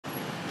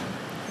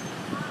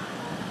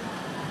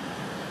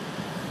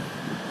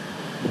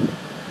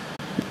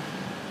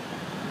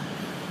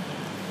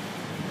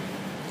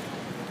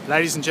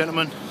Ladies and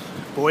gentlemen,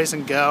 boys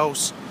and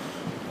girls,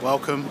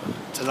 welcome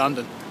to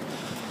London.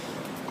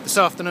 This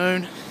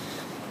afternoon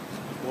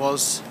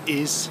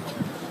is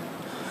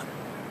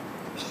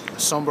a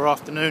sombre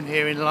afternoon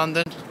here in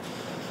London.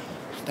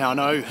 Now I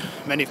know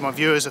many of my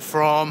viewers are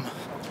from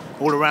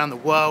all around the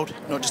world,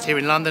 not just here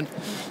in London.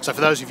 So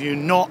for those of you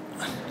not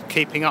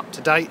keeping up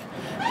to date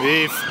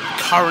with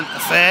current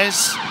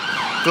affairs,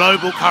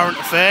 global current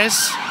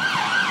affairs,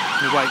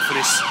 we wait for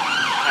this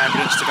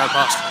ambulance to go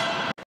past.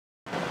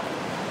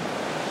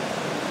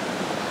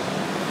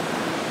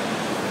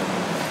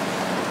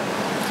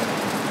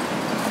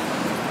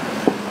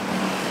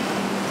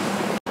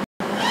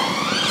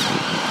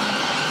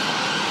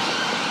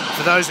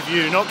 For those of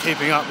you not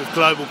keeping up with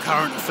global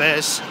current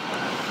affairs,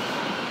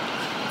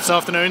 this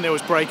afternoon there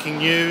was breaking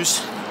news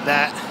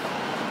that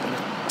an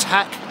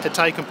attack had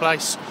taken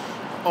place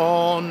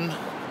on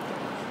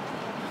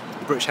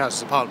the British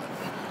Houses of Parliament,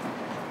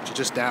 which are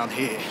just down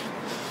here.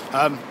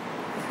 A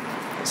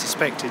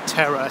suspected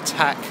terror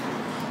attack.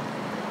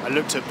 I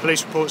looked at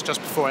police reports just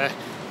before I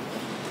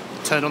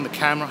turned on the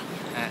camera,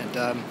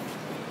 and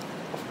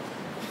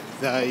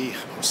they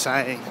were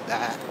saying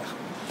that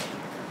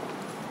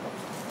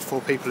 4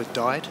 people had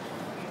died,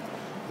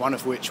 one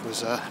of which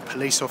was a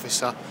police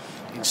officer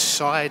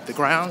inside the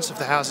grounds of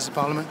the Houses of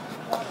Parliament,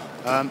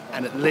 and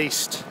at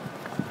least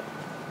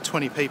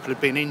 20 people had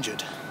been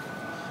injured.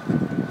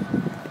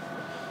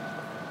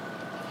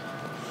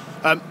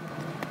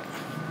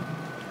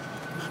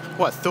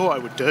 What I thought I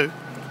would do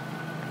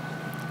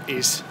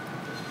is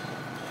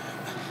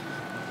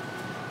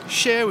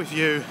share with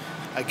you,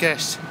 I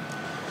guess,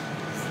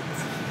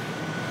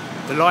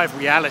 the live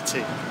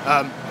reality.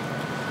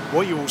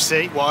 What you will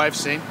see, what I've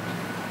seen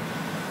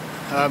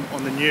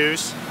on the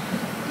news,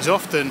 is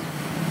often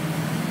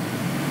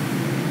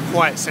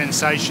quite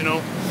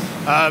sensational,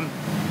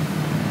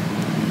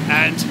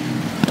 and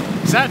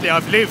sadly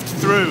I've lived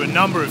through a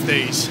number of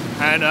these,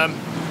 and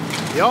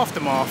the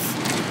aftermath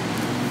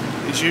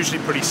is usually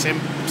pretty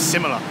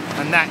similar,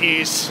 and that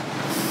is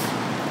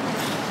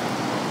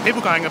people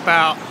going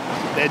about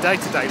their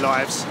day-to-day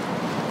lives,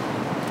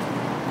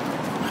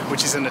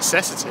 which is a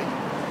necessity,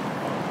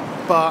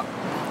 but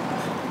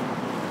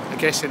I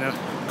guess in a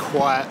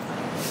quiet,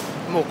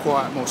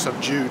 more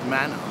subdued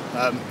manner,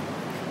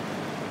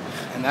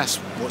 and that's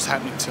what's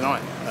happening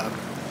tonight.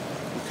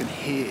 You can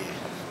hear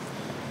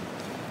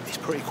it's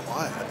pretty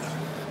quiet.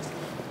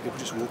 People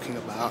just walking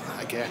about,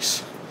 I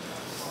guess,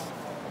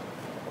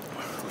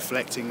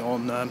 reflecting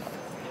on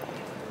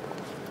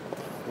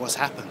what's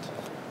happened.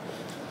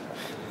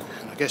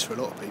 And I guess for a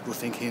lot of people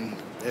thinking,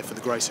 there for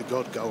the grace of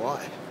God go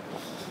I.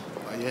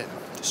 But yeah,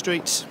 the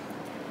streets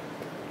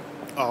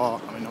are,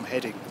 I'm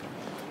heading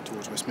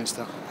towards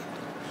Westminster.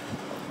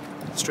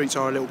 The streets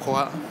are a little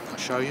quieter, I'll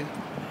show you.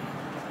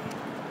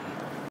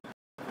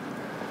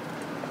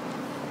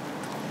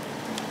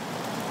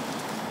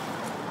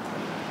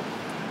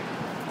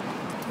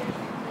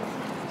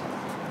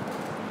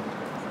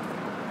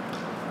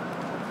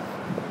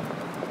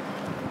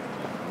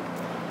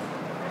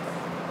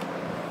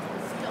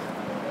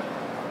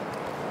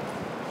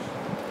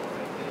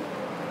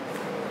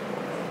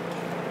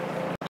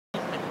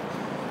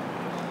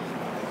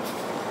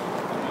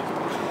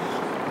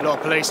 A lot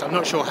of police. I'm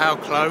not sure how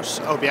close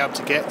I'll be able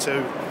to get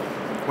to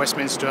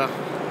Westminster,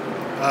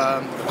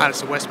 the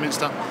Palace of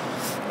Westminster.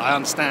 I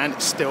understand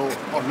it's still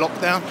on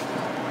lockdown.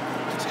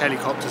 There's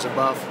helicopters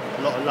above.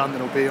 A lot of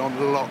London will be on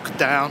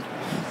lockdown.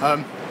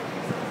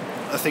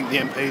 I think the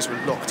MPs were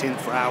locked in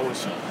for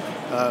hours,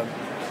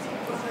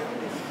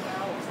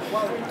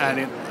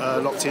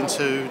 and locked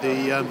into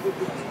the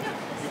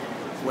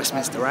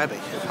Westminster Abbey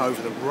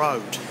over the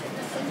road.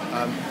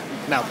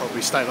 Now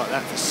probably stay like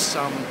that for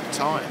some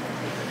time.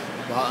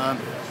 But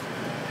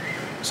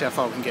see how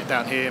far we can get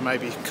down here,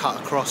 maybe cut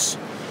across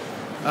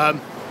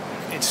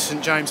into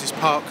St James's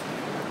Park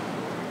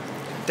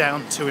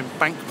down to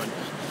Embankment.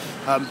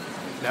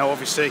 Now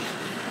obviously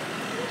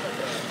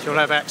you'll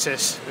have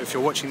access, if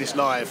you're watching this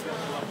live,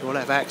 you'll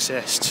have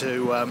access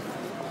to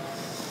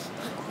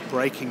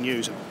breaking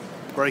news and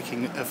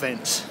breaking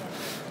events.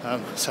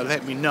 So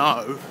let me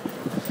know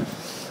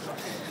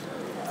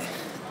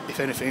if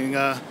anything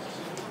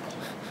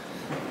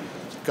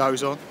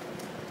goes on.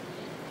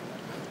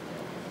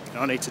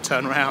 I need to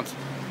turn around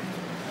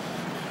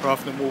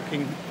rather than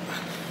walking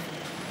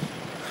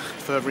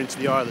further into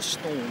the eye of the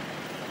storm.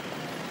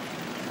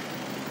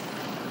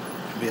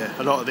 But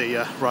yeah, a lot of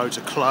the roads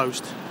are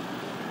closed.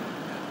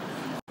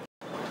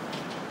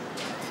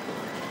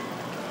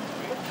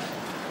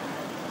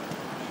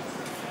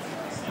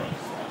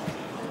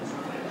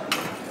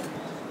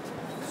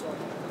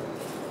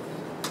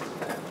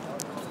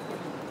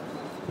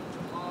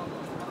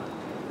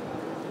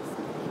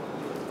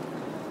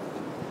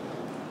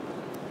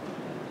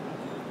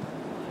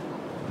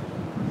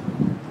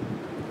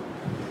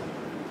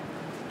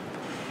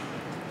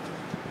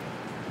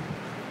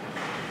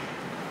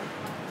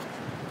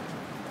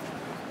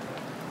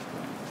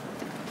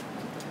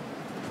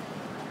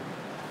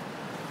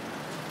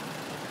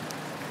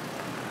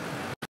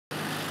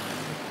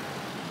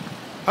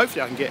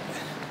 hopefully I can get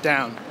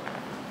down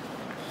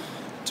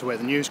to where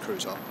the news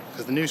crews are,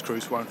 because the news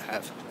crews won't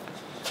have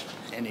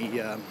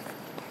any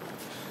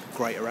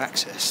greater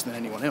access than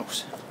anyone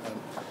else.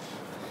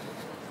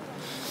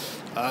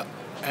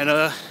 And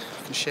I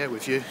can share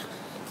with you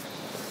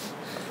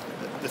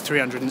the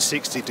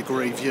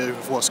 360-degree view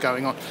of what's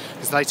going on,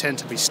 because they tend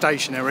to be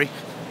stationary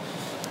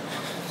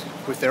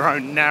with their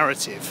own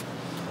narrative.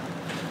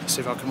 Let's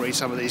see if I can read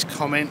some of these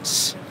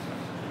comments.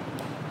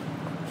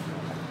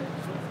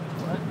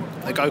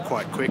 They go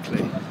quite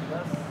quickly.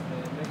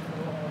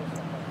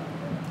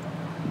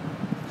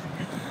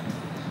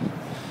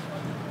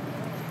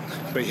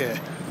 But yeah,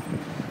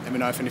 let me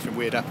know if anything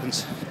weird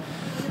happens.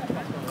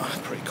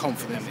 I'm pretty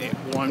confident it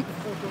won't.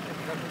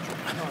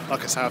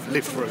 Like I say, I've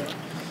lived through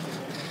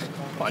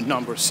quite a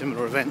number of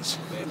similar events.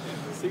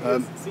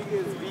 And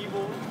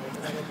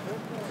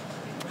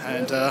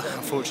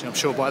unfortunately, I'm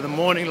sure by the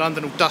morning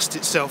London will dust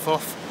itself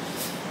off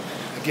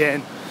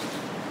again.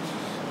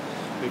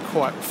 Be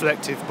quite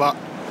reflective, but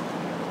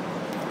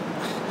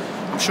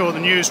I'm sure the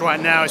news right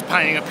now is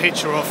painting a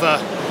picture of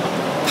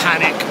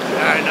panic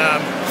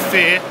and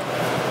fear,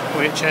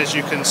 which, as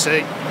you can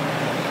see,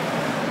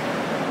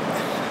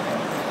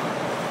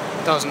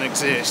 doesn't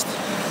exist.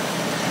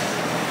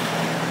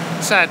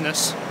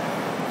 Sadness,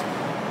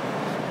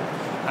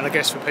 and I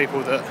guess for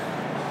people that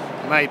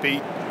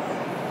maybe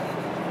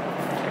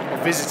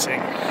are visiting,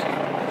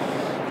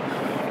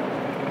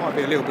 might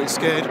be a little bit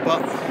scared,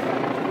 but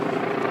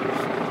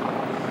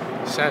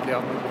sadly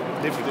I've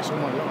lived with this all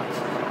my life.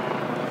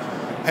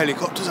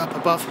 Helicopters up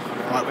above.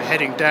 Right, we're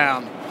heading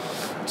down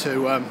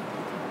to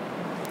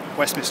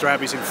Westminster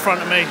Abbey's in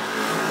front of me,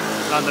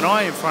 London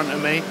Eye in front of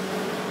me.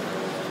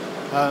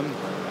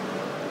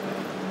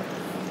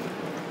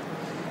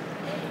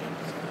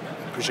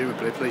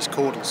 Presumably a police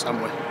cordon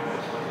somewhere.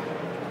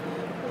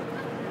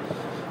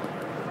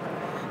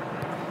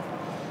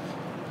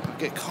 I'll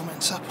get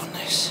comments up on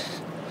this.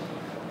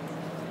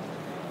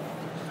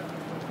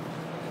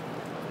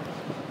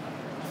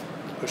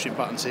 Pushing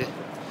buttons here.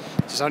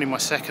 This is only my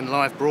second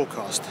live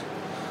broadcast.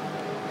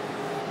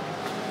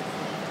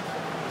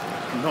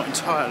 I'm not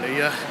entirely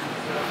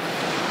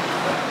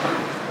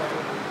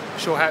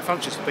sure how it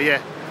functions, but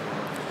yeah,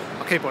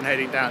 I'll keep on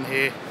heading down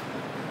here.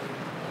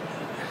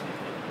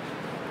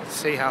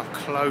 See how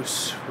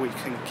close we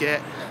can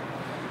get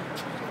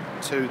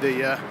to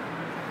the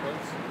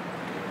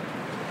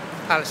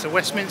Palace of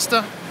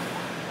Westminster.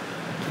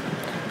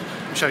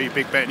 I'll show you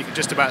Big Ben. You can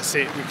just about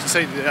see it. You can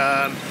see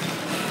the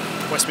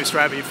Westminster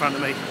Abbey in front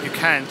of me. You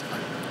can.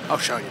 I'll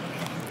show you.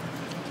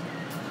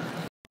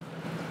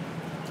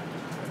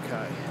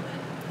 Okay.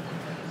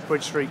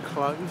 Bridge Street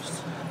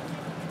closed.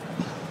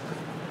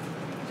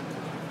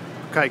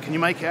 Okay, can you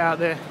make it out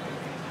there?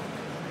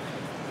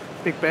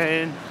 Big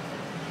Ben.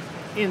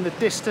 In the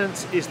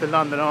distance is the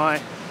London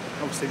Eye.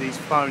 Obviously these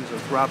phones are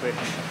rubbish,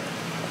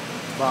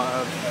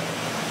 but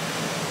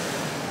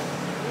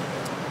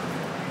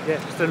yeah,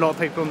 just a lot of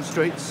people on the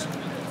streets.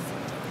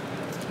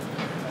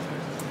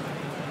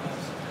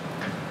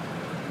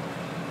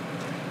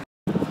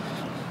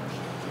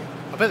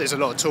 I bet there's a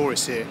lot of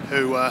tourists here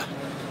who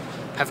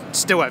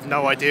still have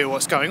no idea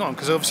what's going on,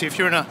 because obviously if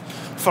you're in a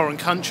foreign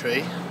country,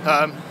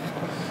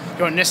 you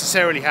don't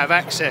necessarily have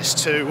access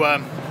to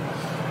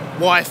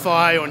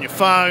Wi-Fi on your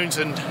phones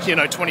and, you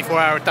know,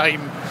 24-hour-a-day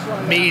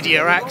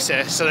media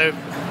access. So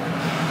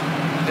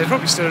there's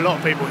probably still a lot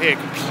of people here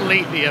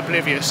completely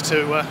oblivious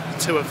to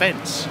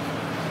events,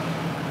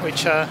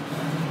 which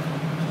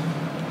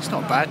it's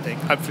not a bad thing.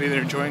 Hopefully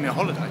they're enjoying their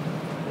holiday.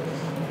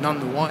 None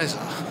the wiser.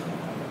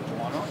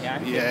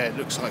 Yeah, it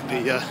looks like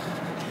the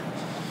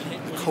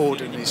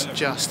cordon is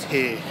just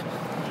here.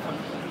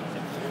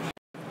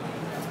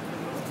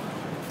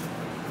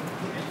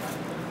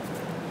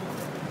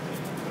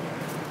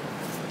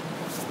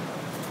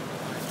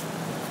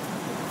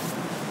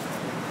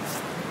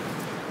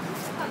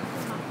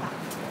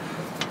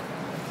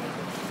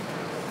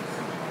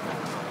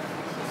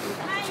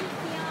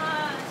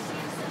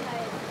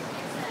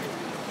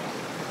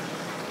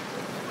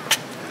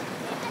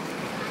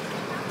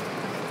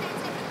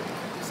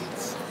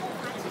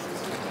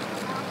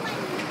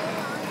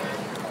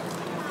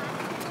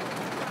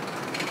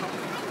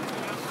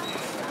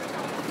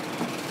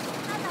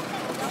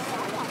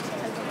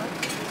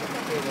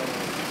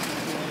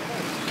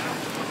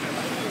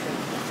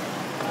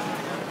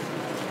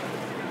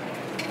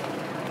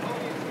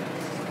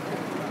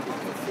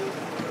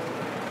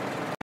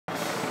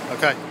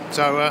 Okay,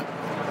 so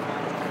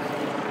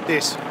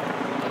this,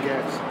 I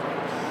guess,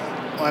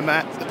 I'm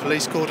at the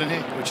police cordon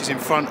here, which is in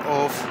front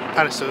of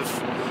Palace of,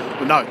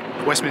 well, no,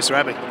 Westminster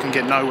Abbey. You can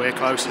get nowhere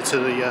closer to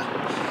the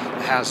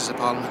Houses of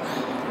Parliament.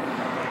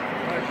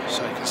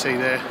 So you can see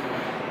there,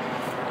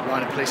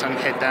 line of police. I'm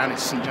going to head down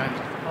into St James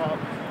Park.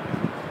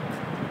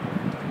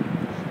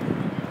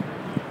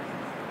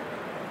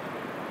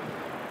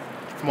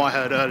 From what I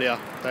heard earlier,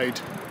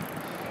 they'd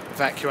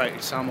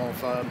evacuated some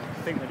of, I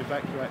think they'd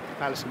evacuated the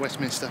Palace of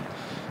Westminster,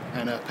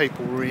 and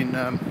people were in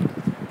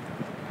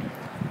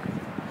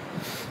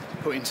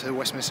put into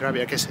Westminster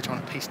Abbey. I guess they're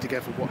trying to piece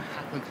together what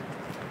happened.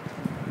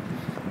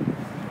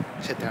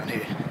 Let's head down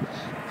here.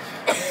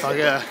 If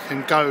I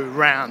can go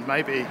round,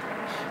 maybe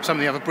some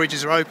of the other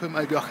bridges are open,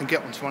 maybe I can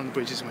get onto one of the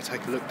bridges and we'll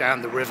take a look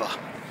down the river. I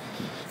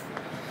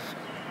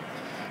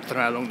don't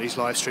know how long these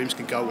live streams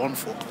can go on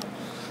for.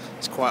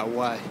 It's quite a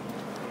way.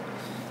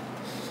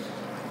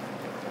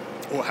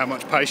 Or how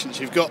much patience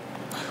you've got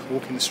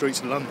walking the streets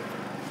of London.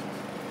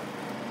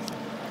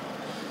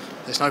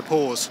 There's no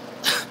pause,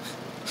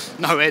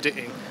 no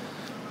editing.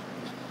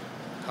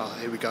 Oh,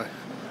 here we go.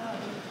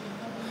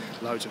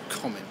 Loads of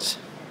comments.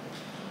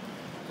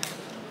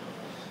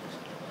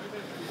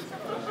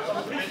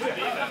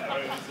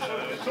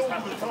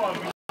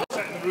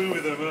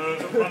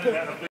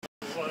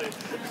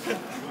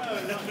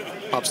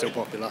 Pub's still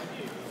popular,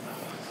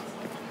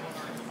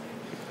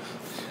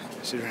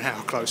 considering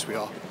how close we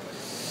are.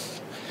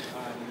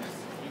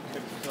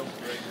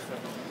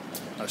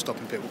 No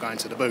stopping people going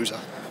to the boozer.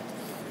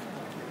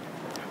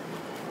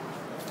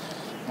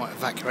 Might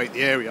evacuate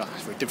the area.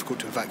 It's very difficult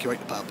to evacuate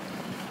the pub.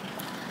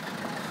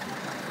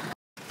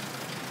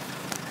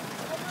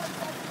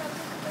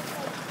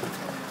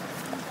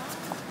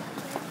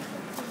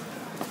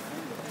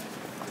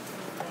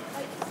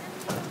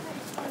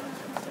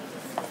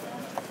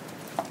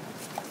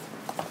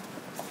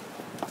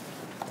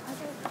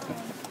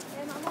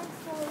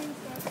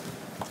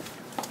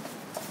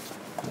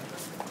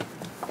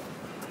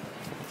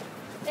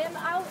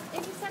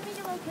 If you send me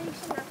the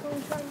location, I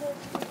can try and walk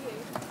with you.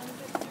 I'm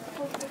just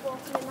hopefully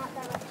walking in that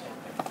direction.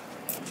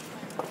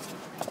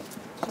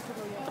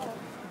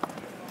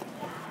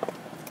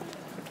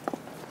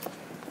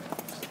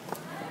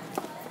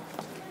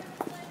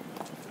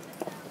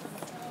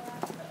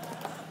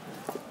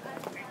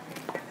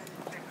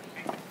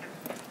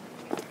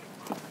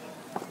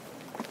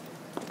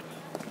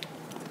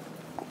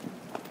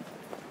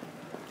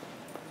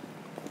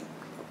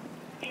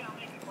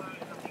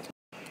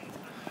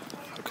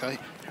 Okay.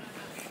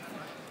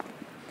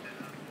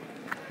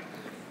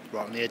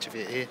 Right on the edge of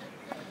it here.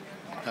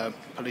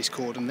 Police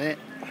cordon there.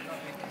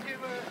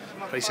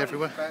 Police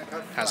everywhere.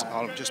 House of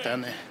Parliament just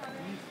down there.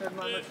 There's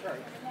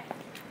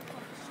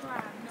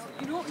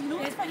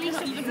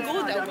police even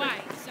go that way,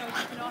 so you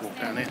can ask Walk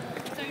them. down here.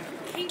 So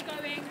keep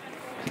going.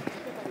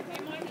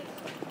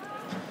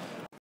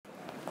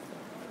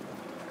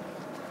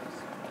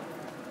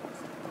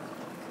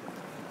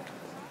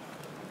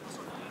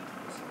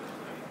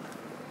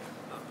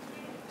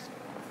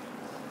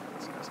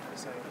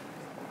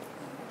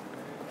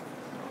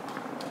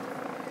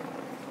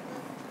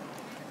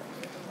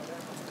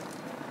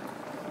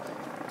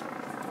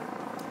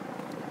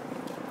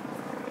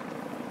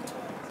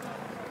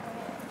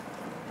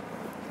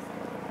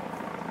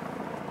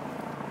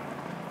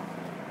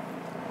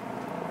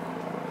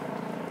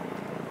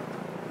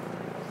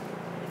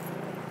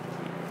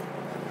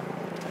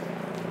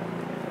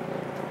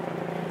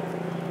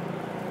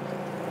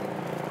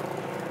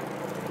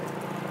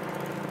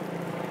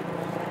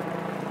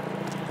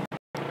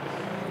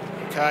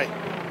 Okay,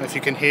 if you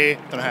can hear,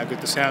 don't know how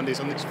good the sound is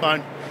on this phone.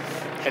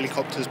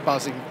 Helicopters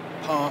buzzing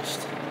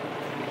past.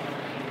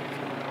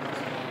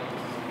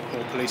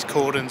 More police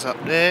cordons up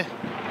there.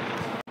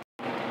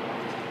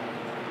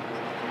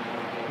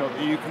 Not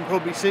that you can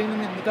probably see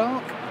them in the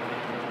dark.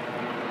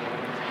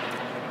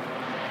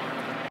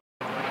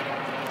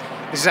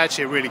 This is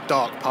actually a really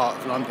dark part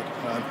of London.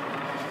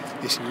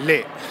 It's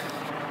lit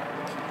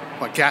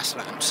by gas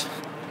lamps.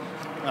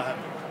 I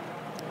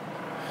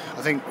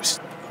think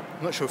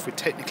I'm not sure if we're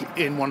technically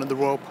in one of the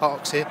royal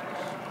parks here.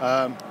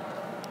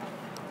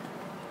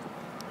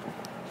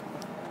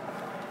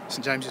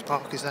 St James's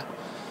Park is that?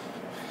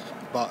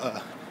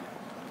 But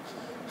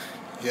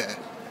yeah,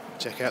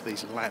 check out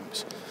these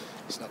lamps.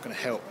 It's not going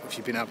to help if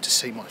you've been able to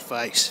see my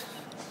face.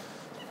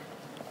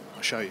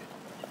 I'll show you.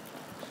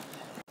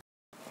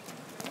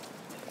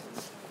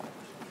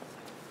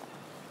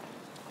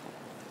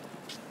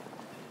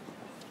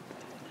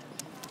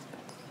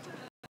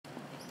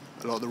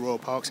 A lot of the royal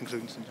parks,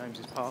 including St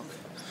James's Park,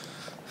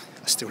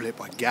 are still lit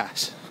by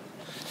gas.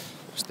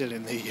 Still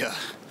in the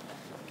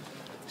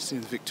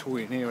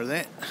Victorian era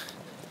there.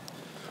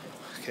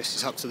 I guess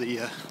it's up to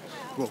the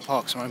royal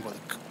parks are owned by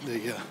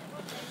the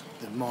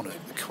monarch,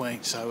 the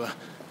Queen. So,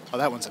 oh,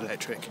 that one's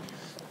electric. You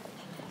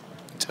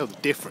can tell the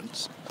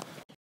difference.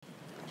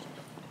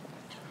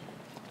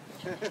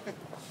 And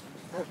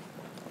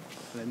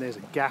then there's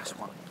a gas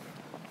one.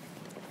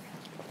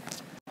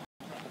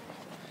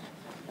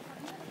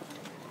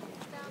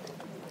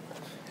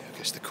 I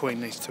guess the Queen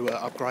needs to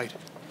upgrade.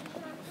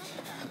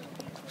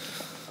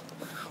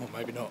 Or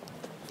maybe not.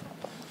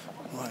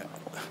 Right,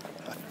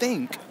 I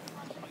think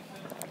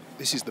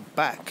this is the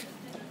back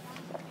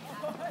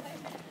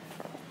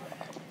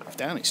of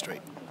Downing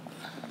Street.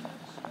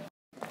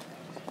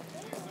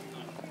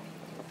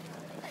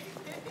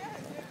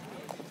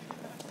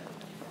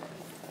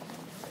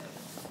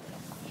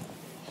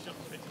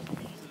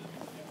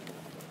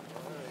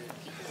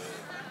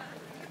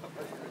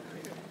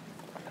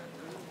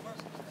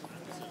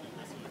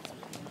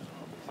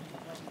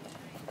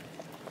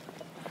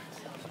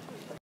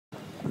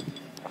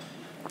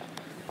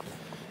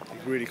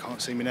 really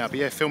can't see me now, but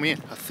yeah, fill me in.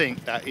 I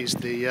think that is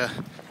the,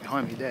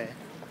 behind me there,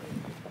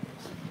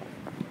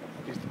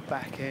 is the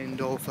back end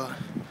of, I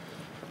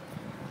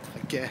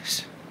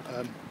guess,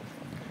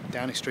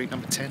 Downing Street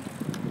number 10,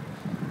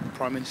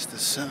 Prime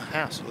Minister's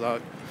house,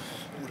 although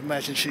I would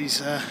imagine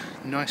she's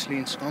nicely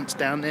ensconced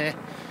down there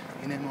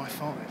in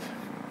MI5.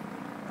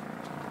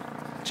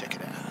 Check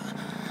it out.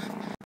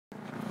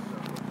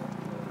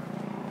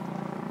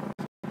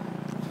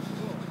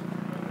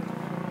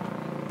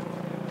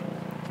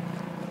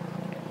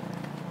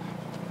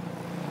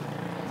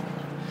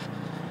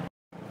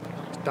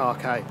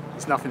 Dark, eh?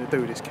 It's nothing to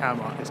do with this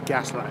camera. It's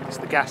gas lamps. It's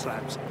the gas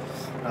lamps.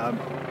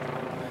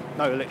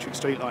 No electric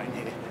street lighting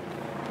here.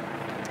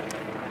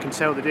 You can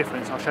tell the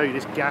difference. I'll show you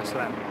this gas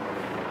lamp.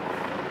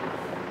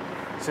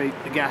 See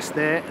the gas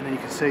there, and then you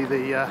can see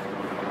the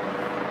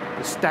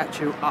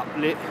statue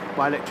uplit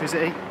by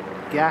electricity.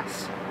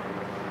 Gas.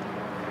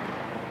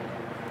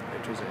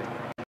 Electricity.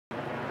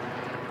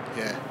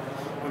 Yeah.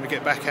 When we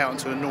get back out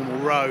onto a normal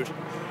road,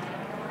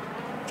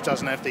 which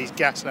doesn't have these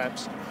gas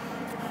lamps,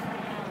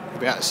 you'll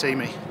be able to see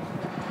me.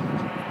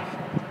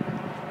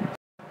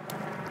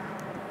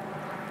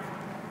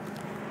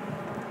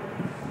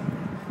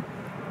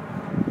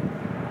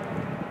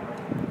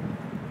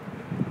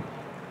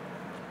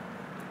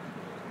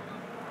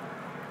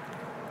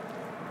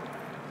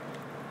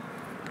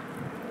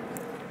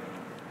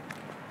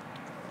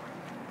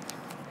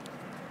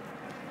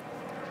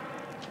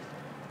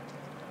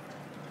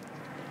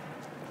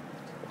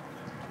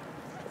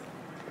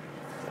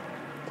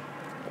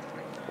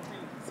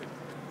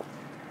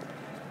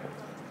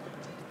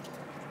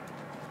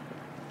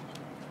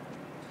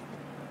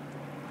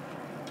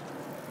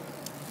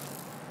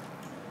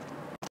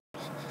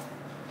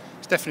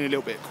 Definitely a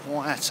little bit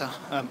quieter.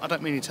 I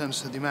don't mean in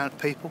terms of the amount of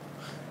people,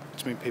 I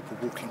just mean people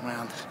walking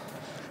around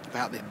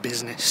about their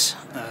business.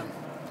 A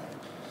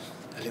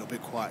little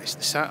bit quiet.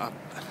 It's like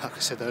I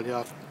said earlier,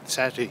 I've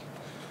sadly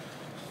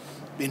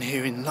been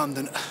here in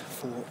London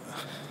for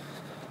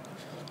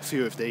a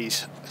few of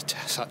these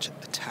such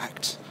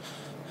attacks,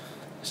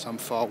 some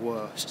far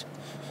worse,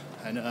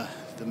 and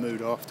the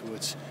mood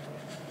afterwards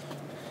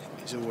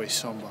is always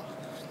sombre.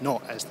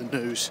 Not as the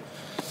news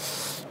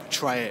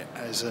portray it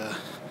as a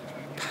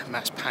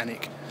mass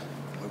panic.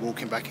 We're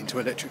walking back into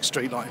electric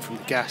street lighting from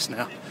the gas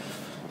now.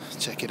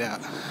 Check it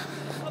out.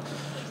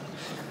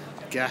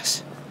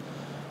 Gas.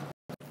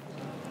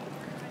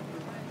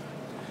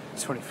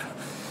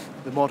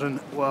 The modern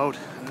world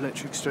and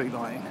electric street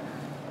lighting.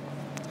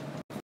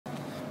 You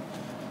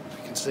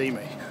can see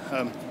me.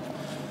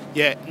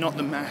 Yeah, not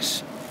the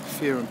mass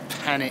fear and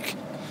panic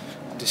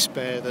and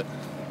despair that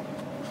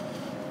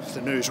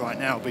the news right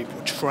now will be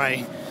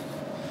portraying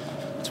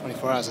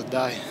 24 hours a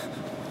day.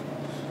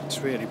 It's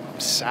really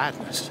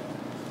sadness.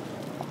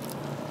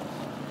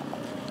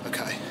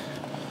 Okay,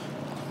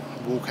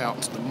 walk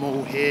out to the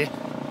mall here.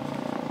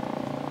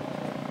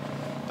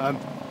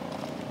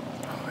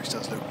 This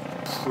does look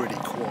pretty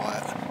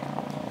quiet.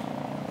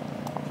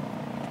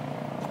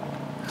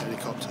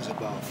 Helicopters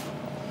above.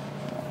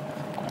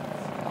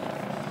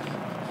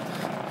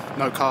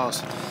 No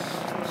cars,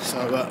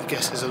 so I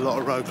guess there's a lot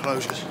of road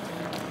closures.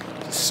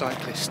 There's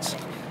cyclists.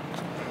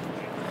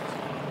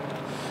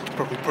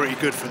 Probably pretty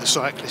good for the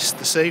cyclists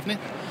this evening.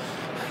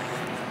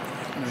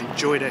 Going to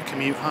enjoy their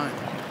commute home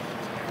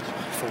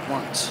for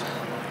once.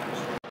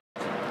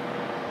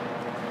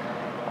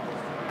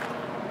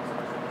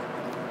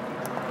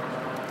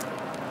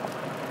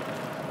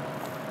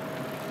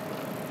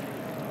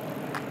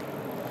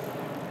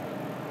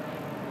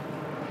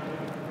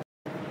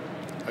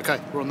 Okay,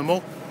 we're on the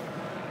mall.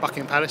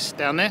 Buckingham Palace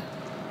down there.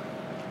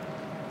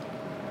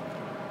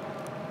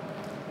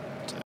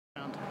 Turn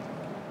around.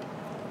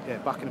 Yeah,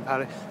 Buckingham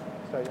Palace.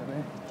 Stay down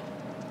there.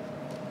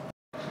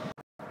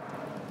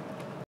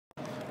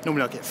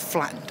 Normally I get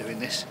flattened doing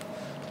this,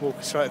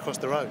 walking straight across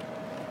the road.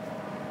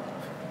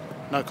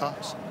 No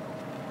cars.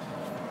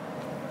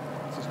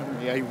 This is going to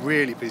be a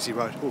really busy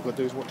road. All I've got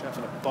to do is watch out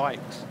for the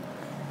bikes.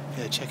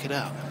 Yeah, check it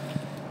out.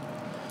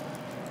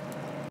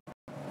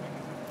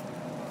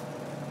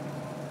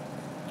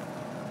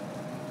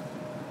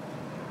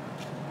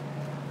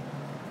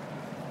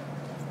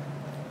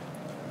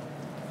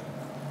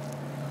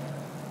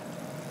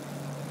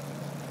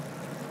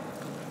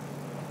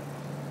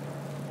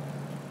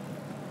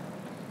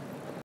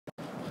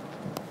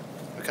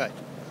 Okay,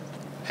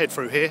 head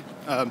through here,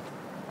 got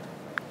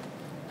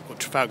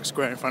Trafalgar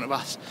Square in front of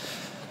us,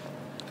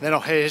 and then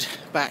I'll head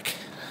back,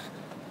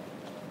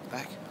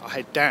 I'll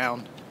head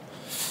down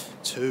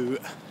to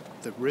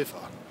the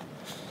river.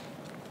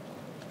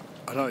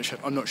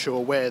 I'm not sure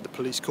where the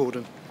police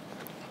cordon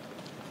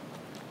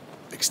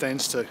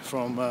extends to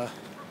from the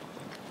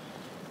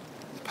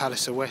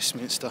Palace of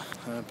Westminster,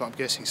 but I'm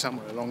guessing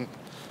somewhere along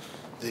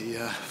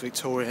the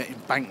Victoria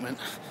embankment.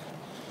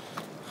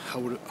 I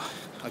would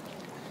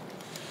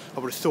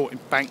have thought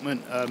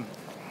embankment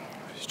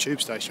tube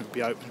station would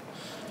be open,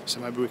 so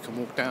maybe we can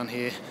walk down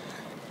here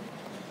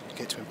and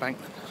get to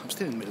embankment. I'm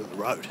still in the middle of the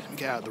road. Let me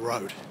get out of the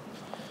road.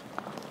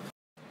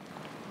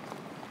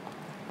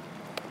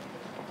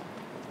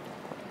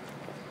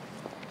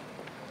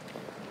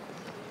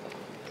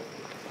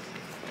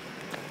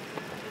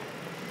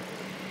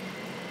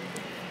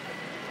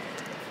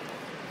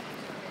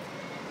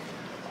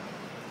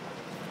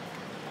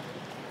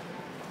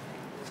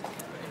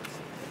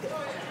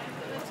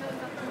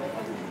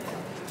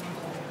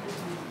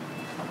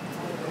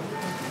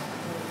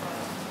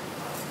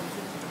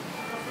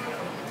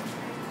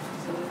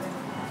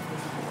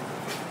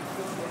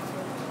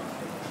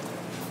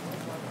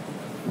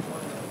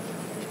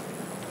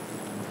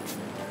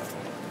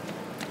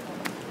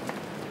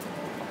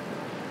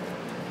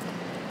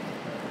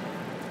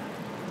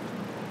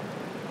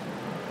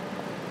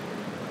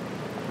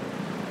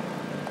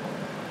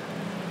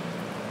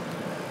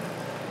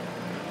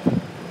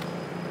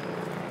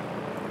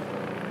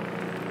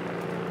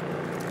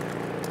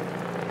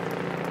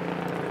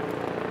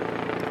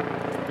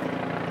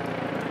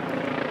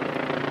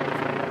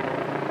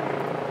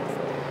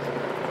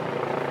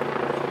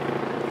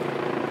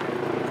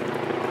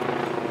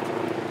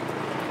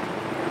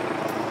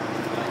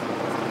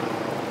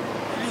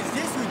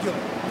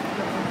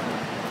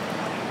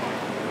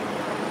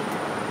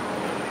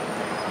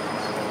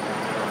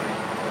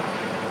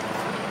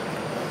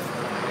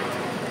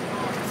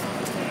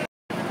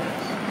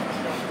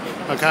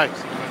 Okay.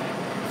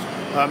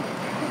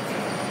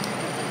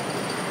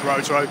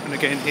 Roads are open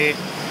again here.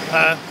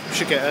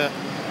 Should get a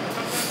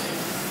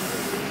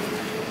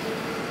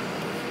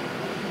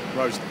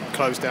roads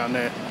closed down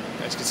there.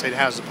 As you can see, the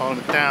Houses of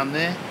Parliament down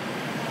there.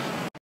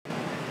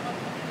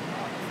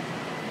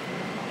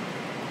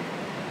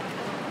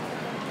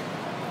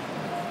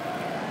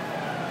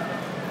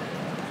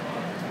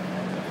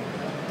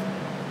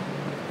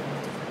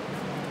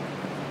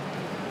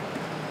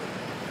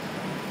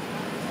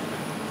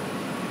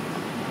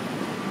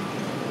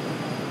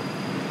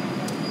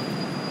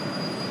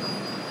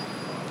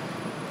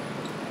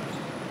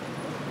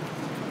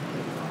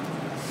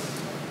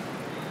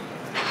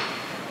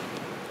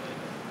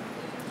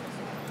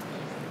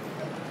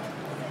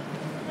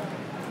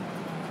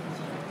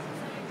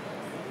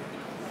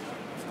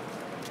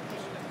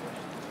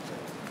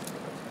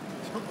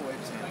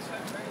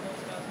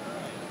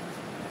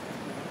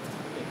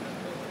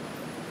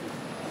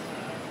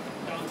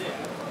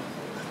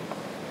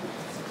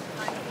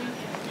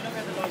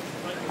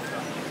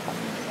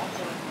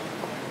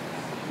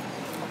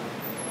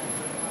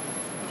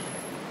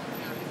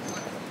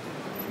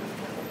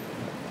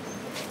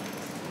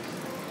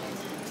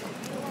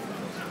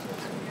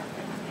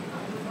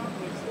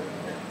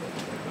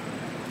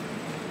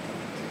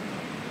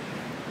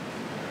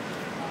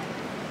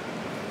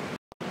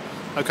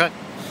 Okay,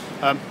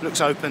 looks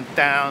open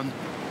down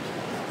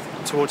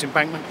towards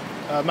Embankment.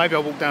 Maybe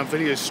I'll walk down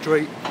Villiers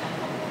Street.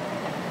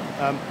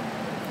 The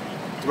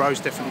road's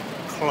definitely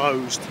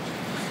closed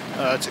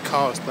to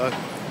cars though.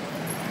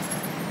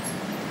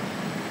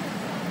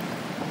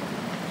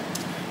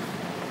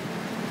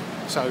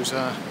 So's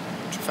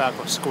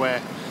Trafalgar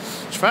Square.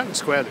 Trafalgar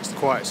Square looks the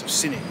quietest I've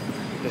seen it.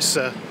 Let's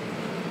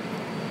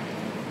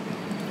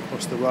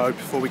cross the road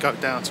before we go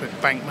down to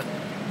Embankment.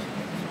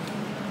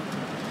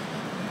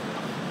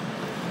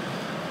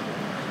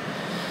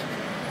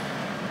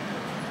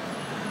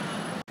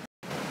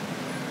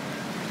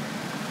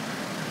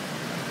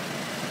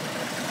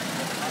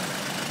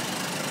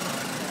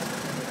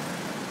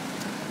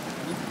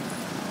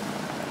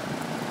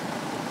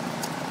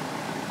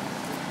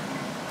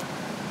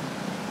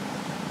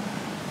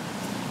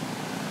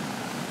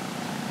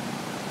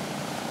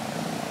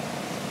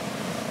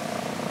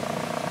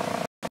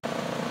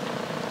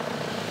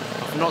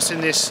 I've not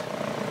seen this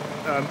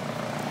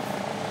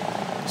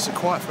so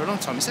quiet for a long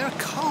time. Is there a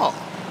car?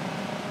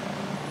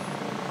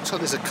 Looks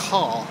like there's a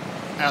car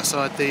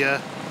outside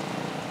the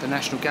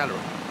National Gallery.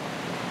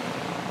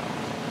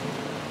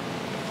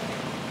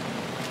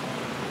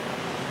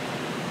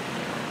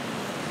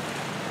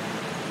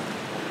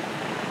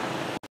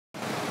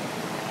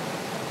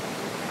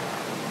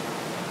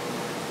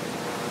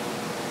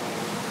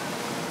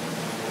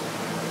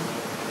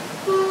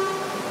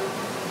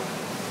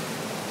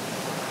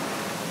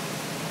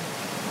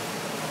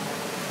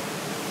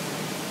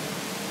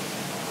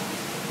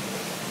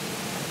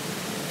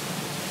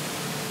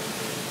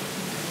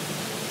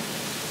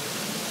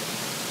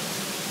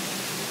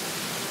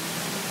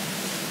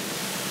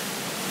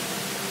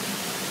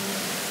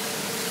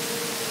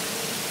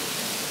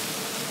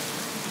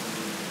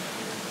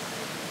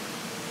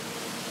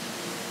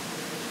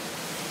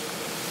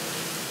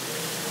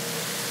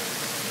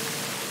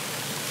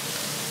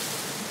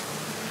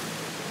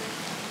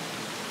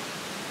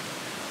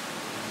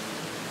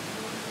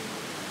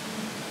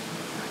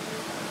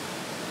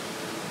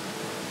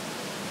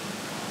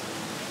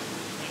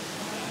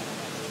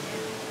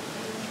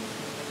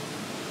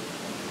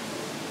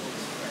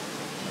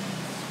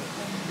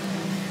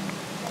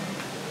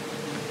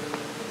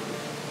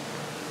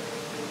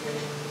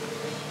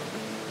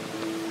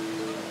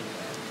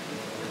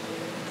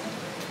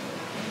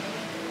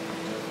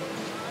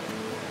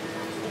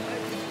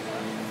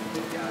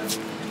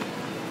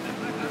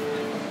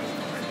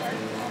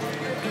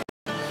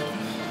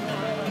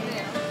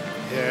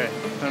 Yeah,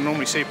 I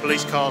normally see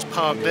police cars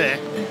parked there.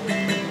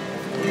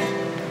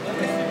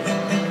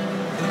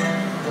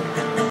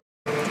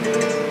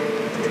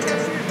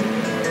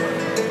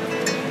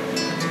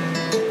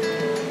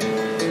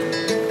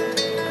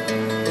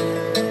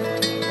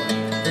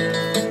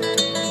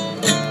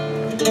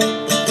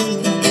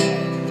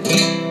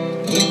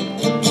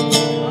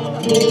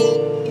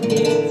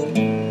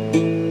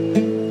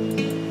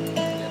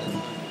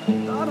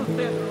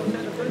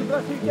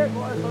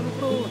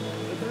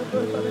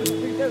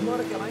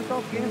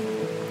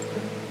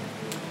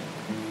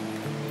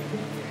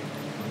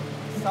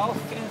 South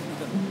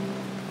Kensington.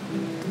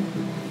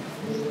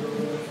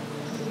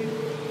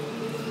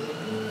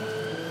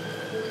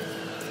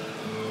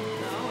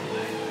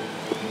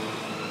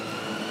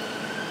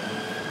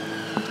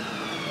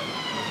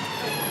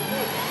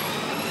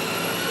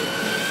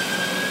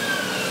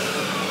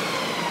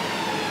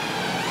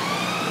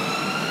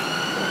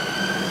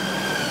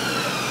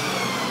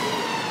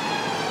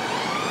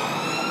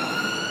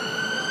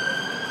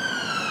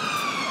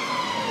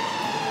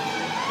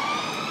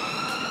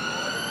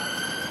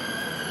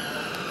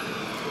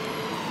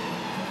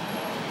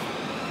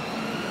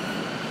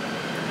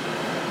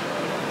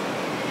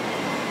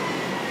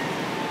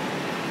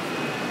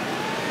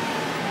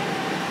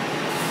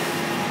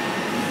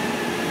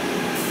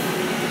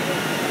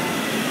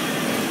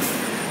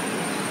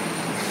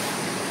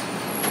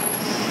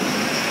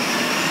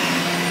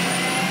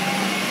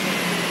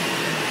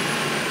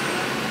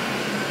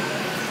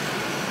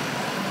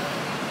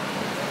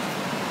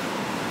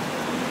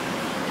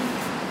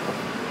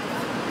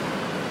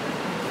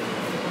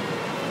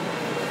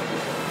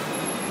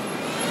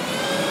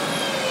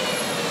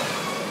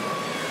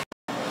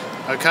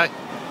 Okay.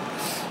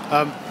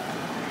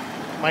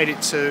 Made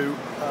it to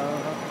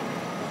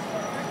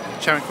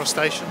Charing Cross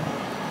Station.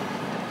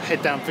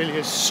 Head down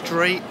Villiers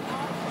Street,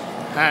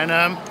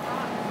 and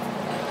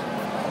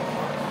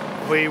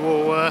we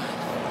will go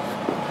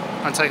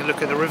and take a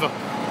look at the river.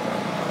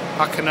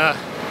 I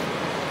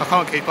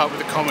can't keep up with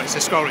the comments.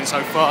 They're scrolling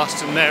so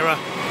fast, and they're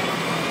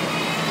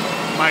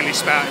mainly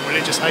spouting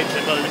religious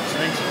hatred by the looks of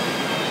things.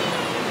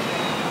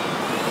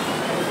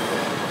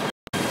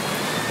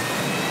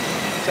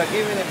 So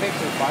give me the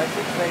picture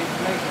 5-6 days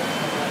later.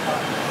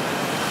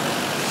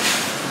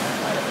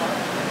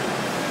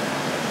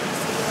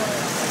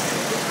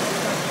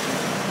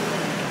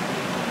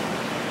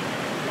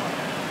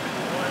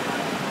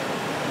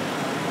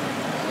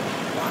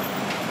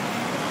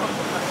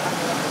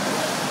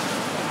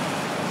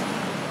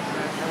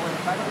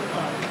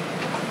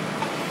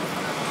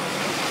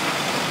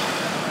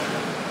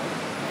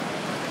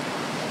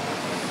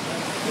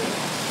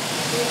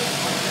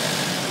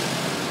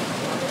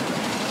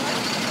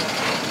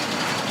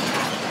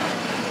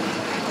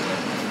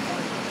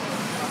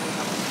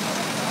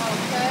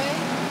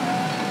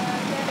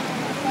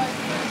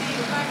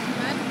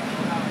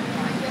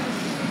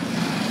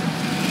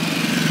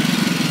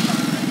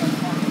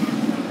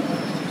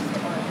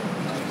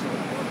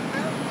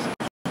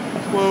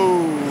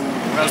 Whoa,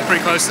 that was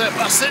pretty close there,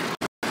 busted.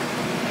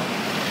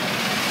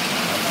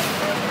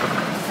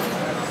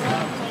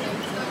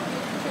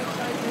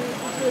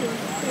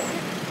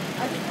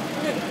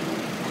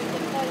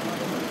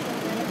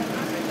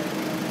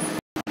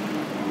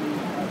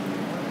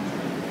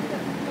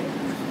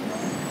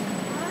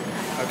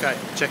 Okay,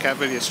 check out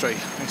Villiers Street.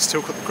 It's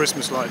still got the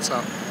Christmas lights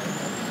up.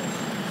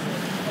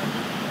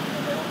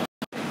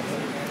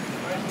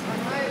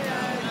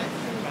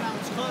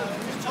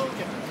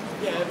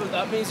 Yeah, but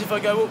that means if I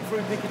go up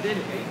through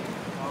Piccadilly,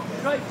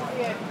 right?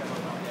 Yeah.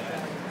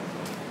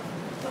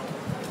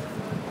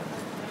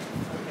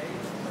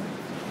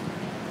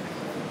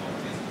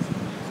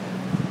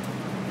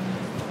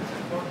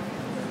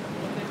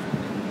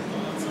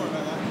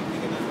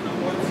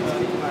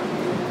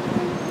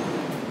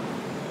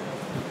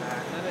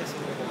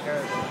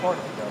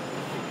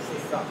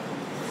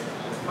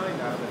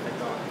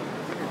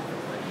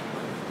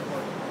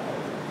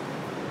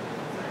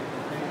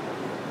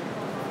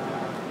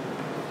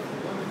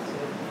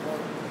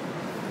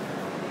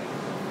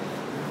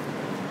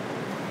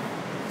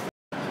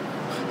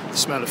 The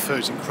smell of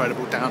food's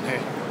incredible down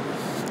here.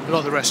 A lot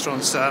of the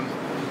restaurants actually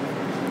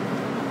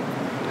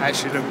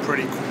look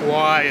pretty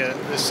quiet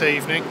this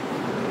evening.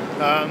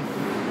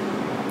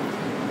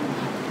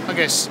 I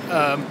guess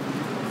a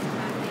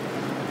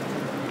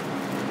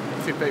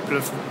few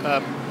people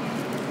have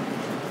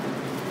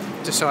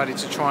decided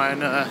to try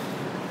and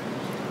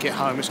get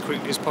home as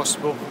quickly as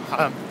possible.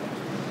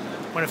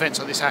 When events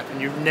like this happen,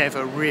 you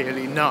never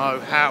really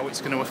know how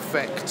it's going to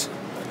affect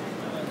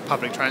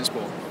public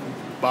transport,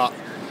 but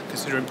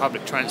considering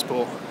public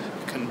transport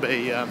can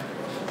be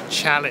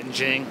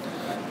challenging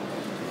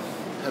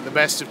at the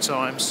best of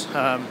times,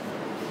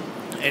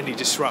 any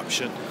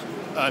disruption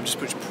just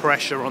puts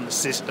pressure on the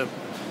system.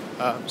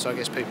 So I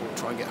guess people will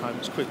try and get home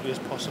as quickly as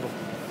possible.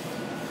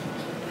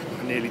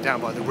 We're nearly down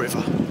by the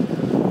river.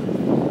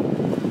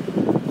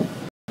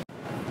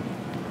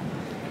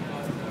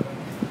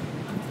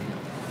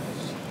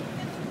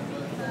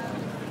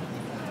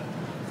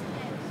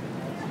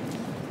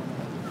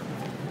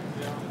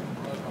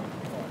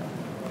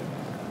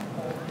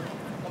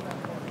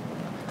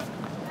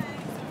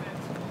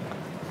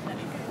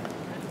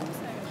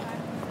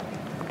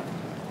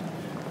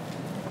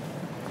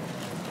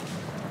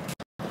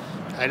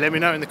 Hey, let me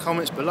know in the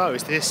comments below,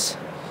 is this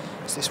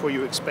what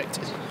you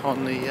expected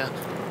on the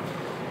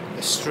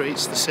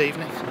streets this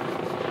evening?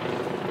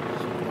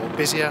 More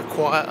busier,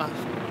 quieter?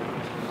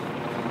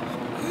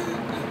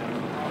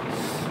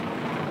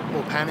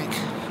 More panic?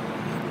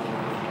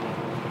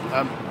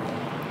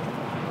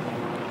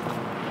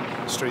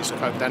 Streets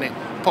look open down here.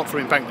 Pop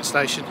through Embankment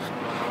Station,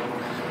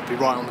 be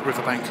right on the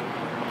riverbank.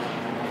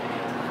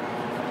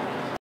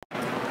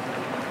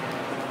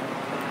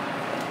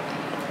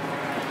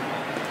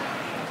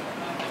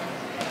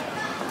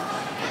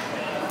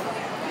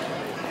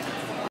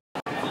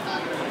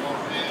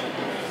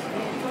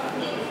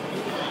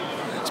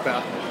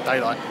 About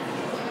daylight,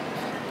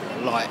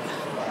 light,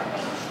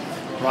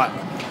 right,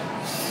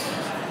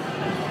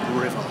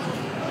 river.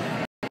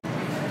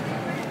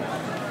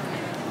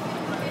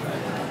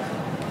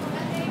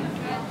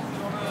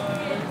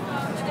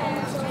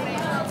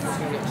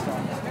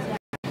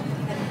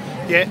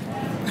 Yeah,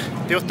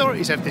 the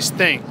authorities have this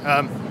thing,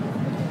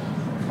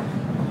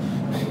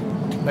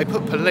 they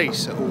put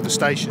police at all the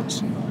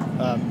stations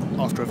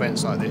after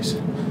events like this.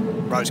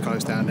 Road's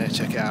closed down there,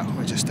 check it out,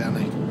 we're just down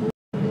there.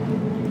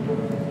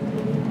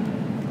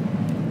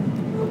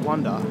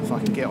 Wonder if I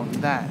can get on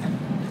that.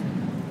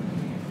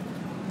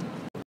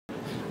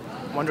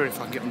 I'm wondering if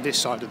I can get on this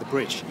side of the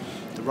bridge.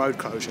 The road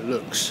closure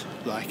looks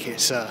like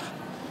it's,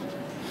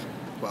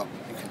 well,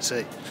 you can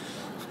see,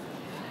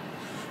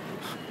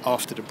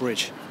 after the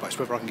bridge, but it's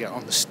whether I can get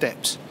on the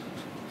steps.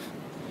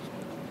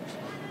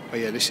 But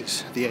yeah, this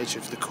is the edge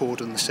of the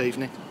cordon this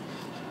evening.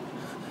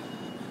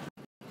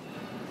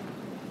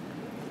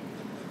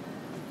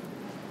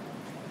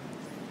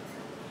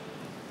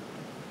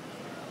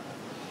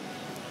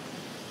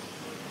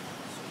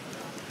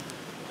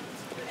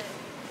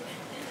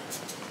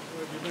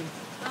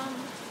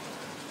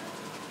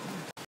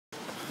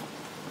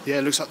 Yeah,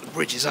 it looks like the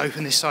bridge is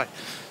open this side,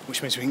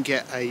 which means we can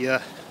get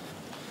a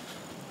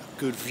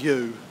good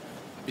view.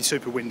 It'll be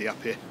super windy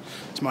up here.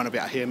 It might not be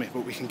able to hear me,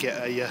 but we can get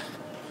a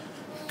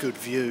good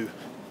view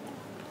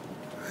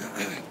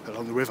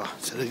along the river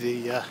to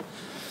the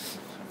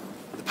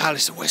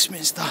Palace of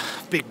Westminster,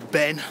 Big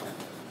Ben,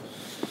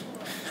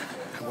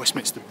 and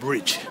Westminster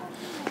Bridge.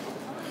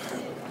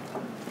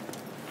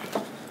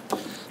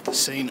 The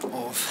scene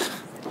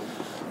of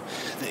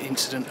the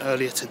incident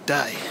earlier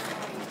today.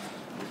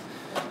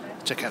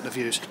 Check out the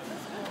views.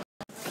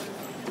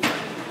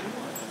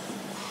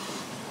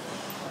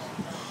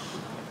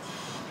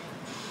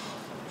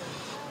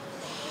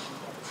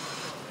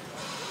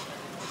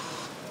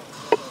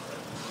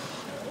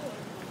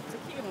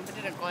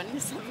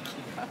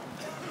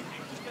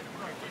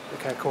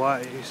 Look how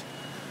quiet it is.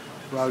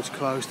 Road's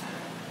closed.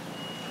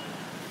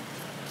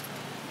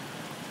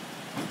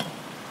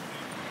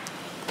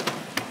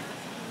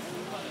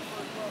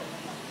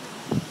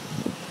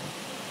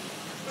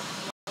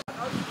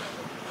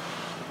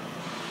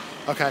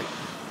 Okay,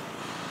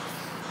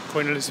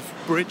 Queen Elizabeth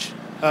Bridge.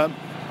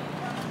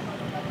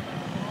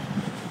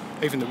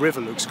 Even the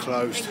river looks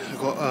closed. We've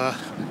got I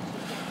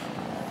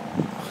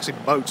see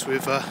boats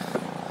with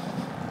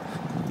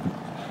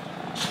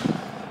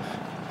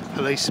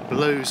police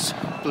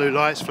blue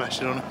lights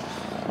flashing on them.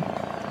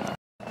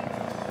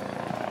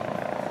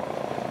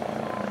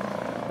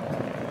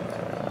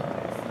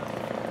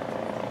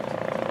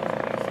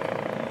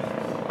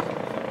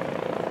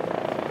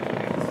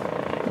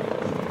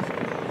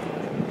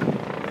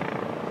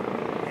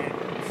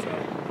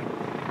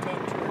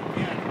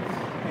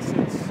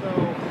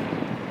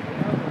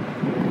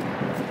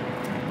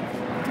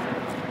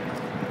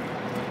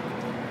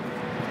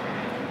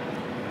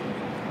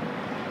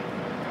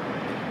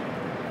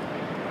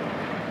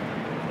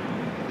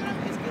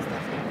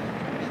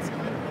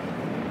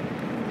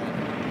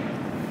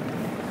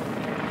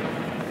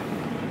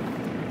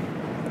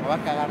 Va a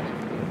cagar.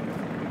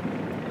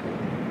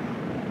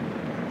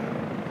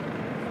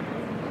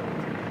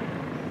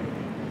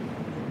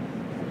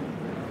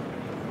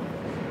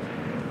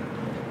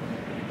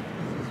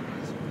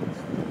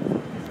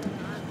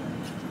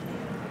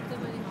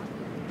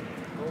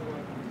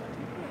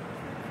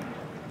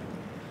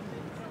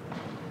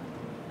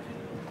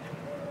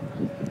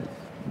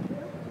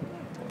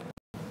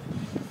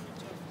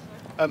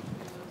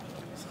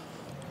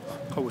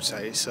 I would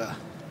say it's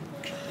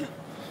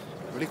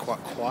really quite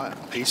quiet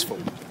and peaceful.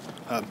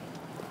 I've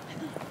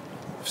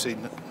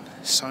seen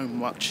so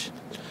much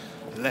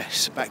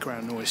less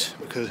background noise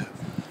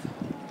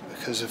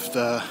because of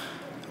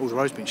all the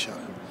roads being shut.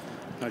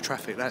 No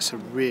traffic. That's a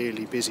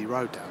really busy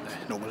road down there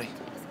normally.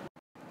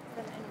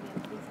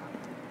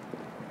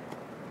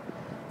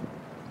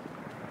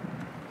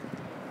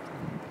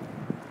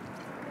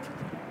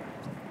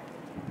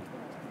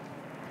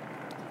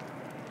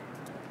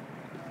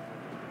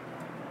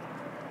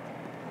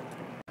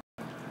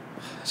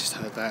 I just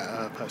heard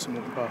that person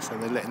walking past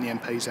and they're letting the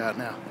MPs out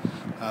now.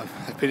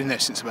 They've been in there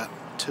since about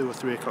 2 or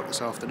 3 o'clock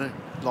this afternoon,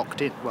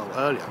 locked in, well,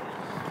 earlier.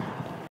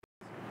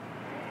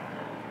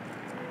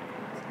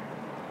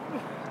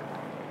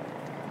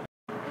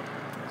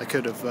 They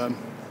could have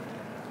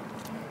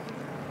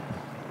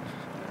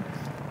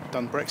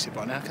done Brexit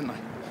by now, couldn't they?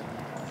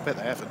 I bet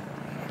they haven't.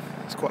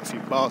 There's quite a few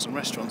bars and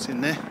restaurants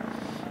in there.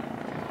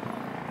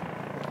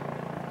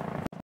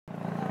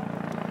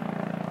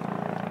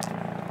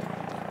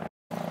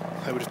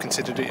 They would have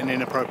considered it an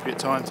inappropriate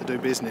time to do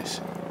business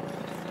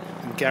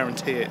and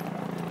guarantee it.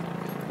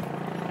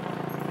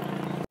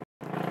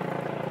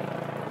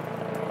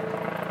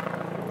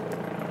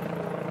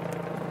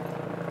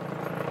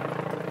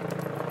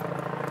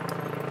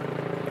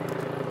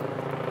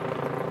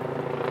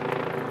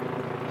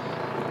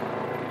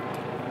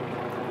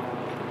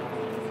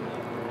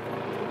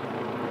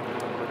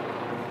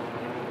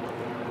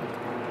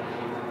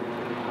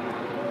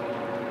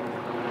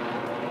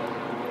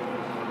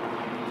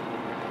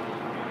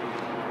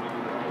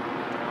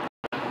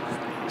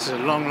 This is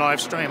a long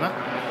live streamer.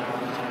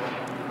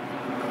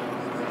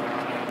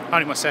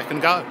 Only my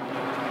second go.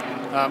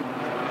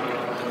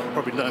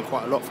 Probably learned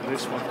quite a lot from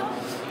this one.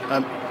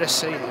 Let's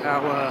see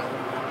how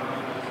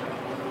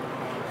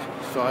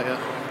if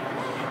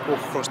I walk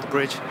across the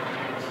bridge.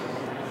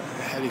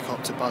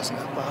 Helicopter buzzing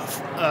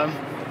above.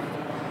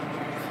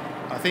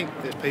 I think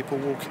there's people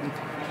walking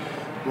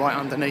right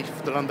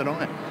underneath the London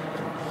Eye.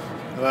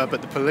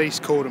 But the police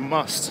cordon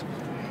must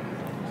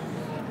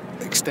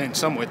extend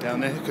somewhere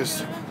down there,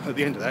 because at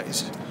the end of that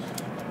is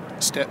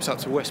steps up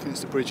to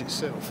Westminster Bridge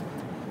itself.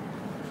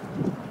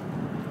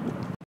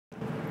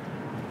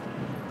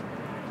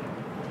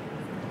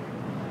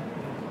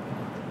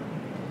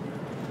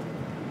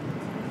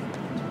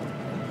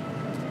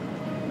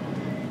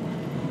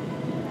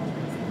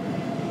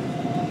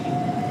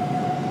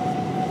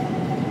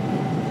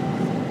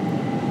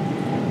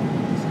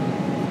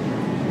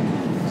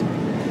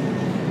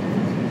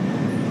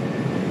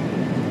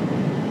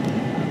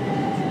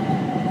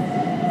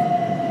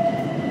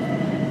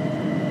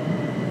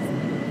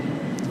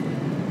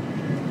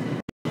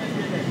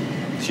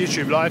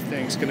 YouTube live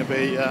thing is going to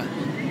be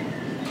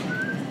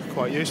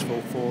quite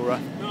useful for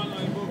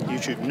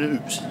YouTube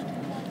news,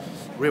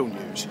 real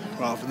news,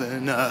 rather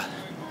than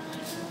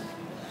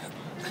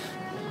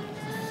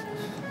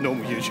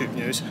normal YouTube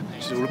news.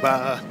 It's all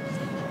about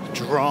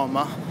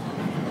drama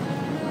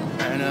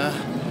and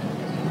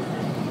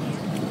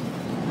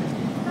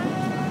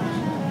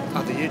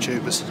other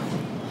YouTubers.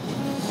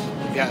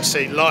 You get to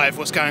see live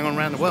what's going on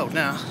around the world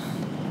now.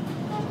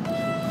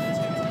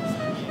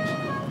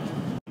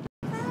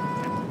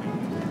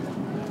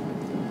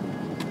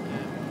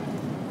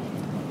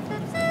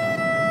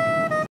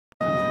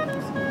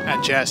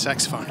 And jazz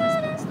saxophone.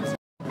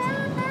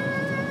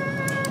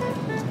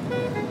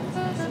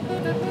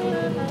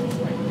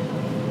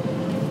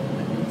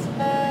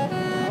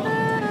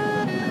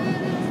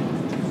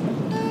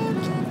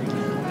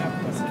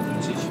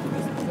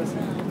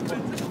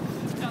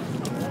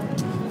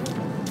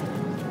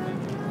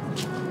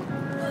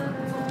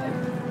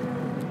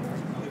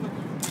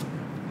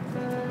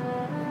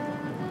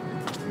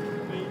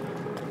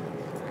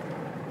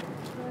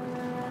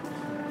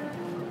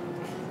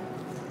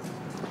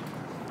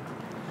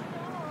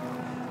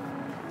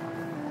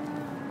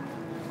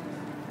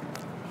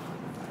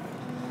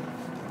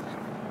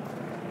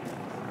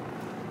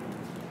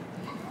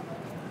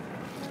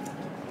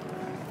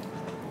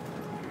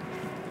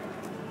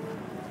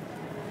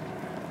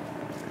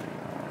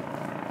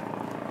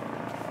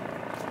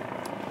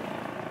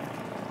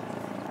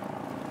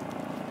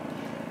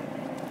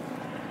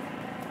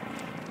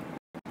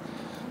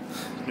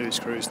 News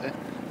crews there.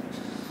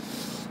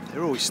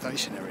 They're always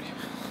stationary.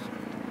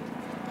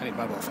 They need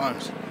mobile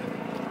phones.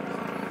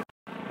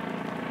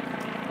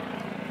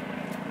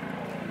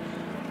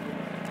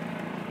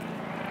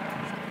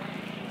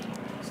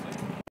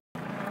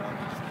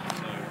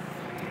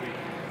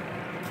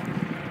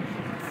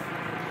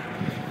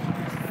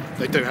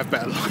 They do have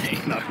better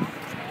lighting though.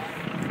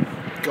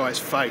 Guy's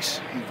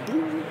face.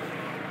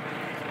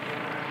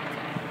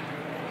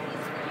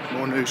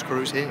 More news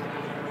crews here.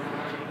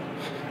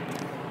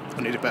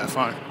 I need a better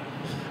phone.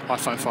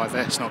 iPhone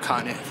 5S, not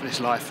cutting it for this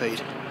live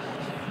feed.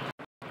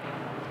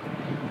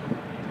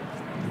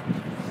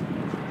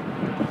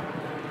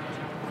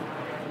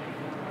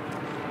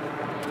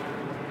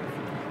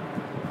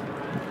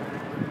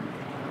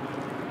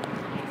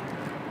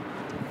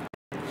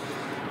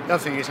 The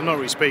other thing is I'm not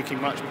really speaking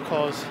much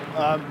because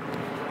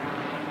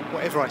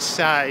whatever I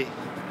say,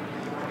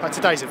 like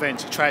today's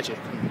events are tragic,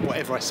 and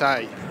whatever I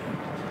say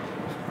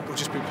will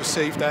just be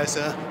perceived as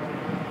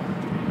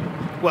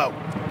well,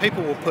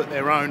 people will put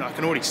their own, I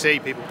can already see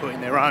people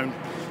putting their own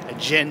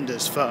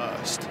agendas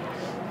first.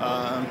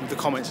 The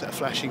comments that are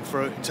flashing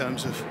through in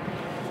terms of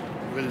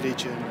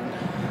religion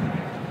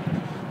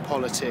and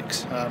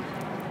politics,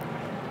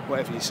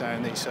 whatever you say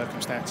in these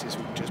circumstances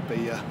will just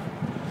be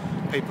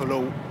people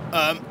all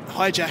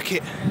hijack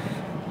it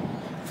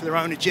for their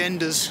own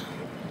agendas.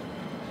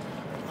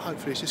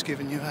 Hopefully it's just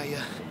giving you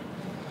a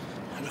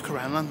look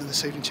around London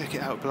this evening. Check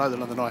it out below the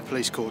London Eye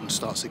police cordon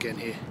starts again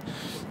here.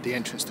 The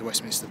entrance to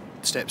Westminster,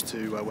 steps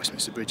to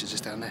Westminster Bridge is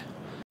just down there.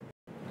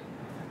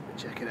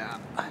 Check it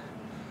out,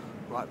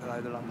 right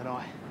below the London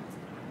Eye.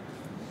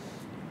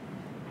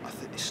 I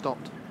think it's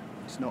stopped,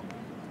 it's not.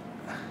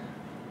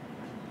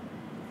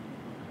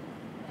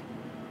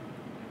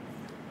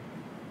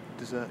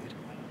 Deserted.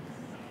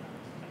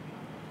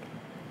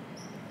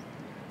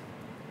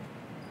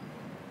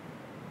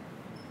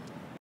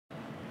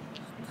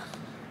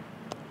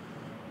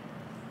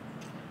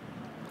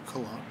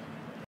 Cool, huh?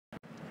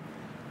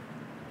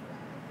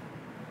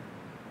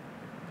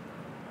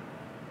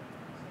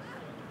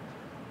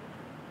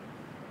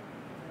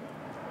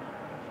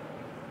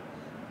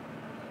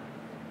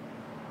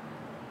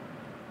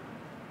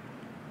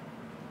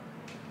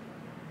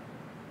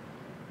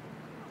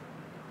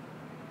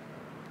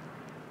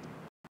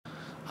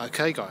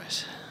 Okay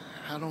guys,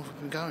 how long have we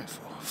been going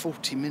for?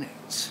 40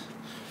 minutes.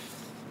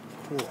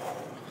 Whoa.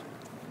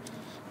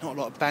 Not a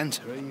lot of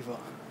banter either.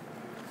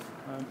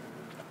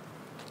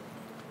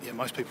 Yeah,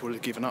 most people would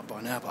have given up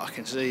by now, but I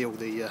can see all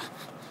the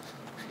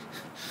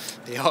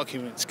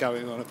arguments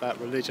going on about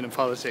religion and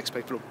politics.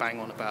 People will bang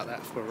on about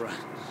that for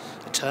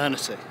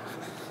eternity.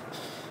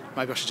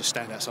 Maybe I should just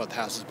stand outside the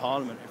Houses of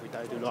Parliament every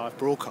day, do live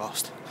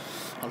broadcast.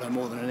 I'll learn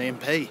more than an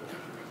MP.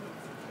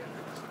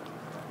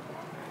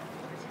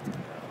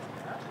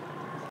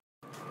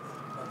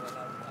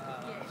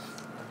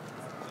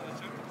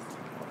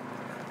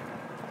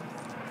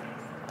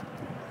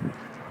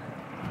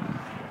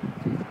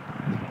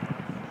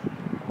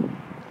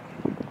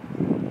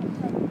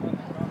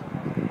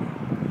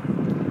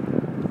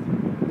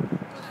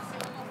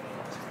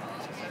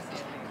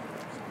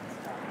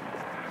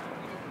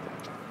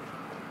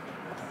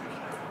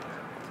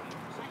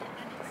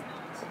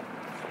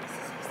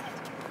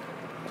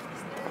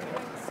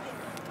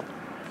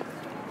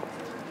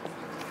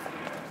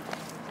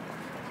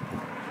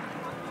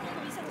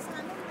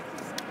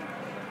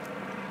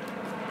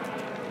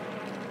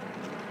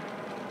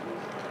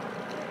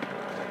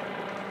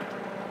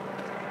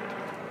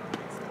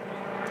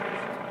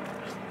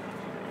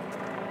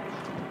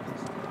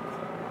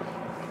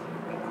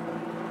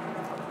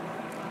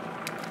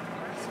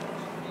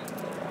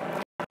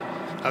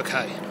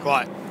 Okay,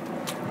 right.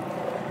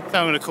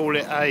 Now I'm going to call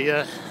it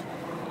a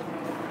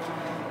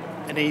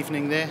an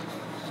evening there.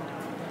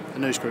 The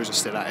news crews are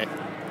still at it.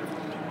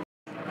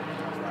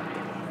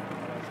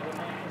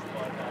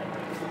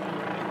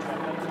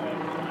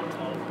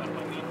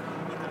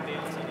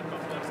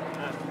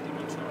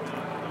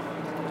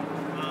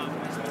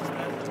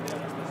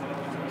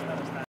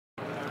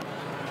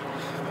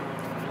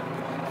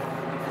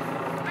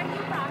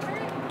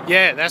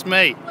 Yeah, that's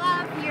me.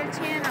 Love your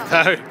channel.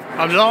 So,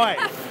 I'm live.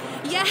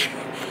 Yeah.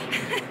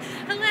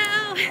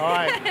 Hello.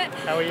 Hi,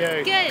 how are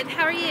you? Good,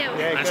 how are you?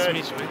 Yeah, Nice good. to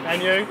meet you.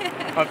 And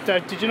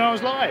you? Did you know I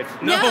was live?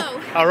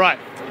 No. All right,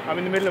 I'm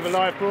in the middle of a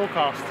live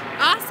broadcast.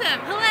 Awesome.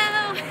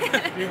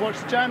 Hello. Do you watch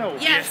the channel?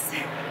 Yes.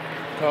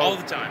 Cool. All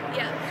the time.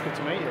 Yeah. It's good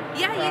to meet you.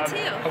 Yeah, you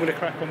too. I'm going to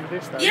crack on with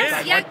this though.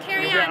 Yes, yeah,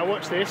 carry You'll be able to on.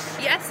 watch this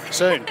Yes.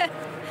 soon.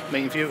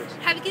 Meeting viewers.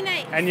 Have a good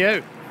night. And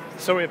you.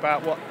 Sorry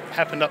about what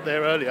happened up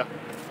there earlier.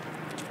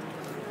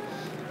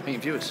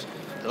 Meeting viewers.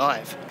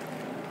 Live.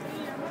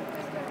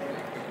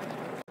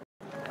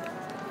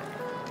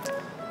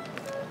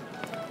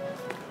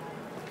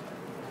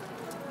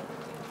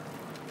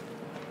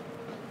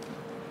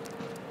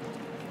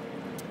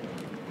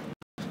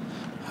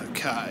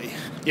 Okay.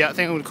 Yeah, I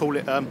think I'm going to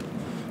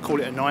call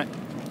it a night.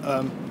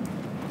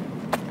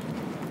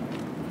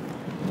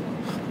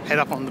 Head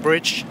up on the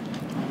bridge.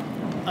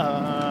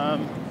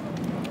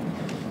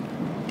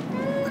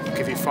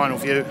 Give you a final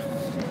view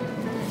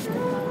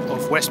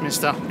of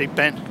Westminster, Big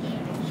Ben.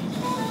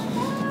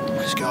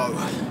 Let's go.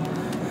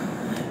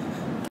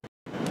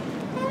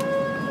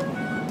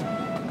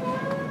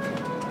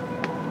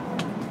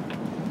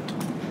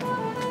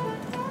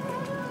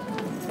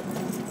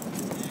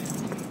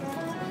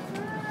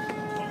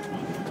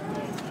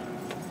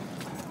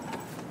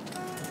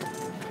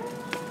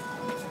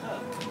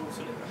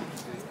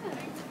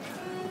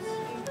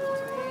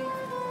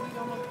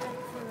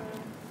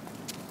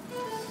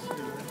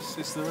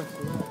 It's the rest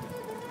of that.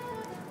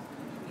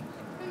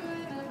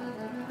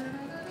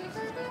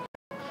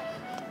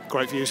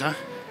 Great views, huh?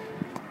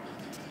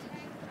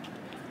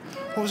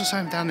 What was I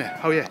saying down there?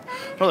 Oh yeah,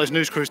 a lot of those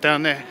news crews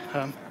down there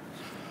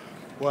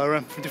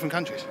were from different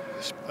countries,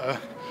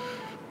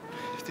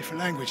 different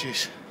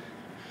languages.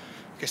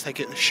 I guess they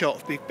get the shot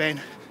of Big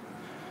Ben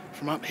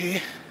from up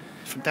here,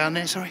 from down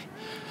there, sorry.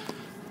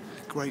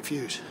 Great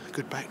views,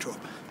 good backdrop.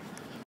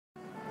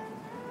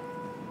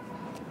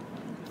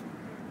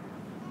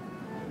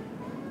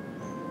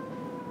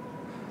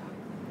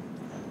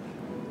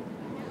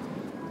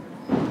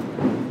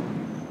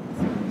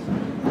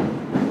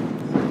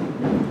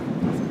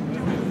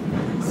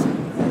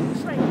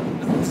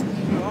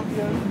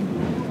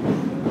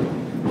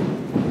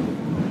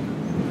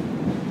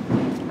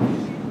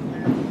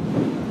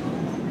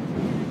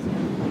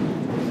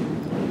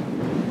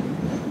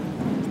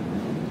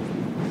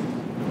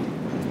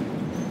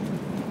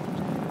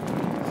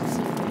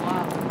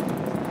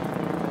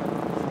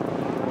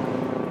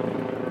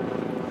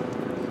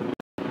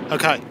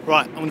 Okay,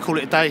 right, I'm going to call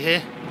it a day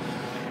here.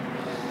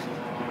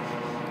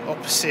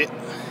 Opposite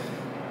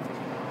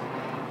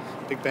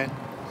Big Ben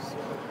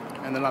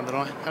and the London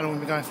Eye. How long have we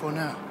been going for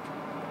now?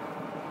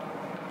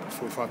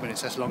 45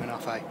 minutes, that's long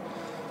enough, eh?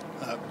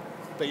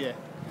 But yeah,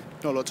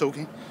 not a lot of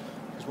talking,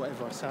 because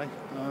whatever I say,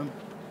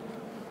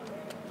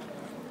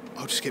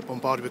 I'll just get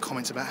bombarded with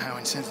comments about how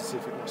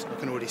insensitive it was. I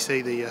can already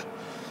see the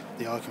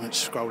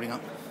arguments scrolling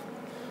up.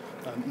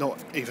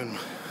 Not even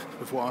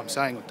with what I'm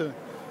saying or doing.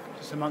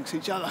 Just amongst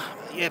each other.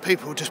 Yeah,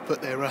 people will just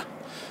put their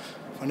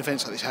when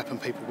events like this happen,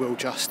 people will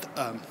just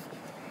I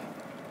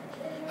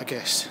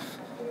guess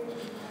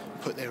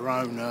put their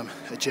own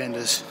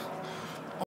agendas